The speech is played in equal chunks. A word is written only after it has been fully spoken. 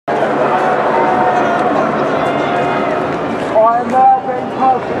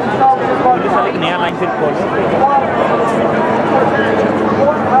pinpoint it.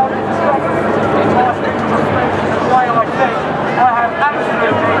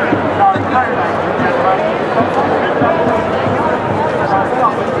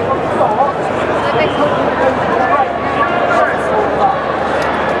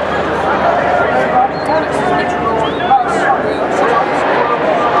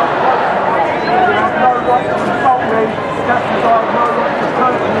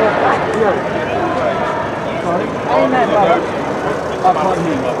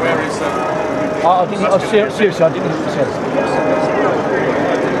 Seriously, I didn't hear what you said.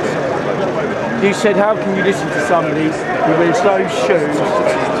 You said, how can you listen to somebody who wears those shoes?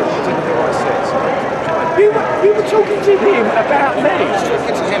 You were talking to him about me. I was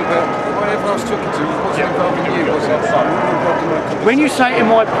talking to him, but whatever I was talking to wasn't involving you, was it? When you say in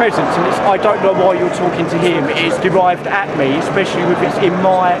my presence, and it's, I don't know why you're talking to him, it's derived at me, especially if it's in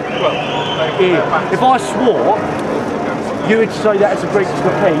my ear. If I swore, you would say that as a breach of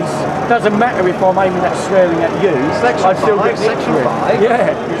the peace. Doesn't matter if I'm aiming at swearing at you. I still get Section 5.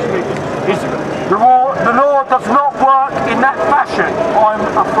 Yeah. The law does not work in that fashion, I'm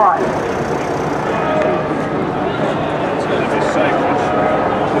afraid.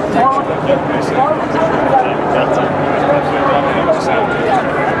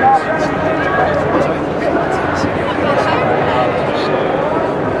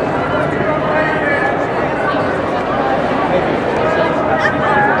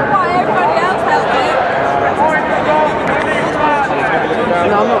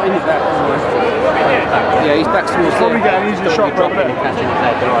 No, I'm not in the back. Yeah, he's back towards probably get an easier shot from over there.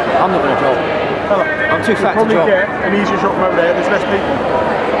 I'm not going to drop. I'm too fat to probably drop. get an easier shot from over there. There's less people.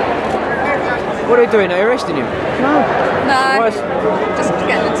 What are they doing? Are they arresting him? No, Why, just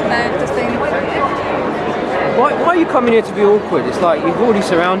getting to know, just being... why are you coming here to be awkward? It's like you've already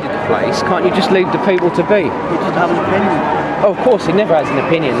surrounded the place. Can't you just leave the people to be? You just have an opinion. Oh, of course, he never has an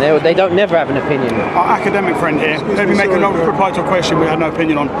opinion. They don't never have an opinion. Our academic friend here, let me make a note, reply to a question we had no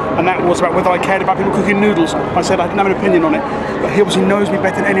opinion on, and that was about whether I cared about people cooking noodles. I said I didn't have an opinion on it, but he obviously knows me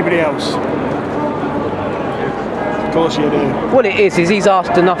better than anybody else. Of course you do. What it is he's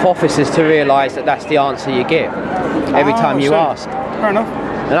asked enough officers to realise that that's the answer you get every time you ask. Fair enough.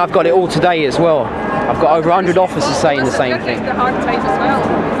 And I've got it all today as well. I've got over 100 officers saying the same thing. They're hard to take as well,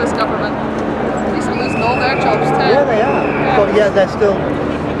 this government. These are losing all their jobs too. Yeah, they are. But yeah, they're still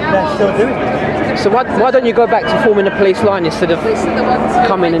doing it. So why don't you go back to forming a police line instead of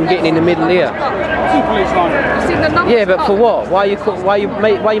coming and getting in the middle here? Police line. Yeah, but for what? Why are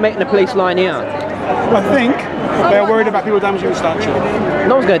you making a police line here? I think they're worried about people damaging the statue.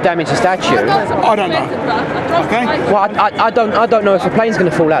 No one's going to damage the statue. I don't know. Okay. Well, I don't know if a plane's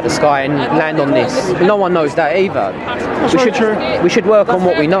going to fall out of the sky and land on this. No one knows that either. We should work on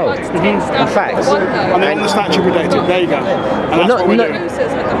what we know, and facts. And they want the statue protected. There you go. And that's what we're doing.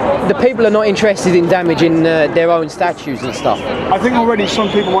 The people are not interested in damaging their own statues and stuff. I think already some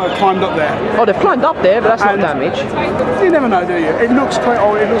people might have climbed up there. Oh, they've climbed up there, but that's not damage. You never know, do you? It looks quite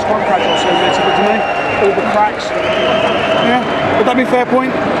fragile, so it's to me. All the cracks. Yeah. Would that be a fair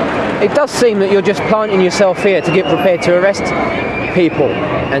point? It does seem that you're just planting yourself here to get prepared to arrest people,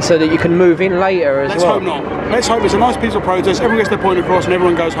 and so that you can move in later as Let's well. hope not. Let's hope it's a nice peaceful protest, everyone gets their point across and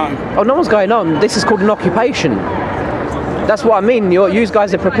everyone goes home. Oh, no one's going home. This is called an occupation. That's what I mean. You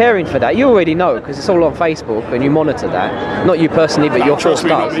guys are preparing for that. You already know, because it's all on Facebook and you monitor that. Not you personally, but your force Trust me,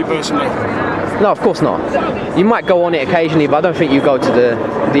 not does. me personally. No, of course not. You might go on it occasionally, but I don't think you go to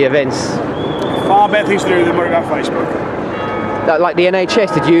the events. Far better things to do than worry about Facebook. Like the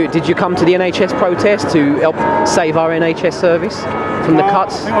NHS, did you come to the NHS protest to help save our NHS service from the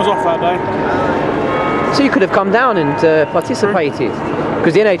cuts? I think I was off that day. So you could have come down and participated,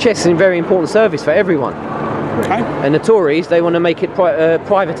 because the NHS is a very important service for everyone. Okay. And the Tories, they want to make it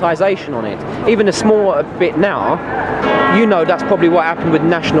privatisation on it. Even a small bit now, you know that's probably what happened with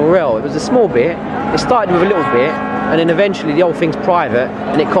National Rail. It was a small bit, it started with a little bit, and then eventually the whole thing's private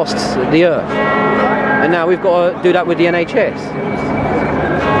and it costs the earth. And now we've got to do that with the NHS.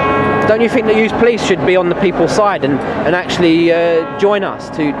 Don't you think that you police should be on the people's side and actually join us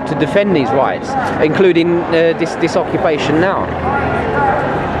to defend these rights, including this occupation now?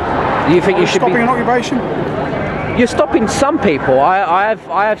 Do you think you should be stopping an occupation? You're stopping some people. I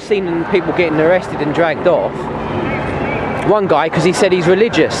have seen people getting arrested and dragged off. One guy, because he said he's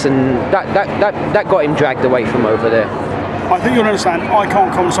religious, and that got him dragged away from over there. I think you'll understand, I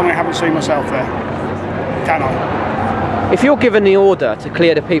can't comment on something I haven't seen myself there. Can I? If you're given the order to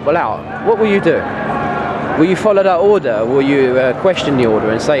clear the people out, what will you do? Will you follow that order, or will you question the order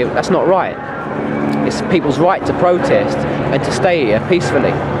and say that's not right? It's people's right to protest and to stay here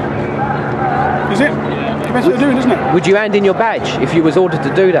peacefully. Is it? Depends what they're doing, isn't it? Would you hand in your badge if you was ordered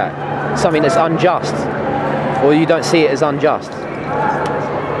to do that? Something that's unjust, or you don't see it as unjust?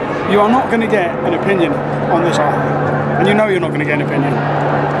 You are not going to get an opinion on this art, and you know you're not going to get an opinion.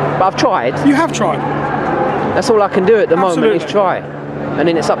 But I've tried. You have tried. That's all I can do at the moment Absolutely. is try. And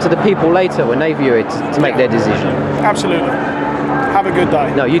then it's up to the people later when they view it to make their decision. Absolutely. Have a good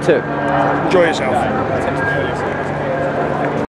day. No, you too. Enjoy yourself.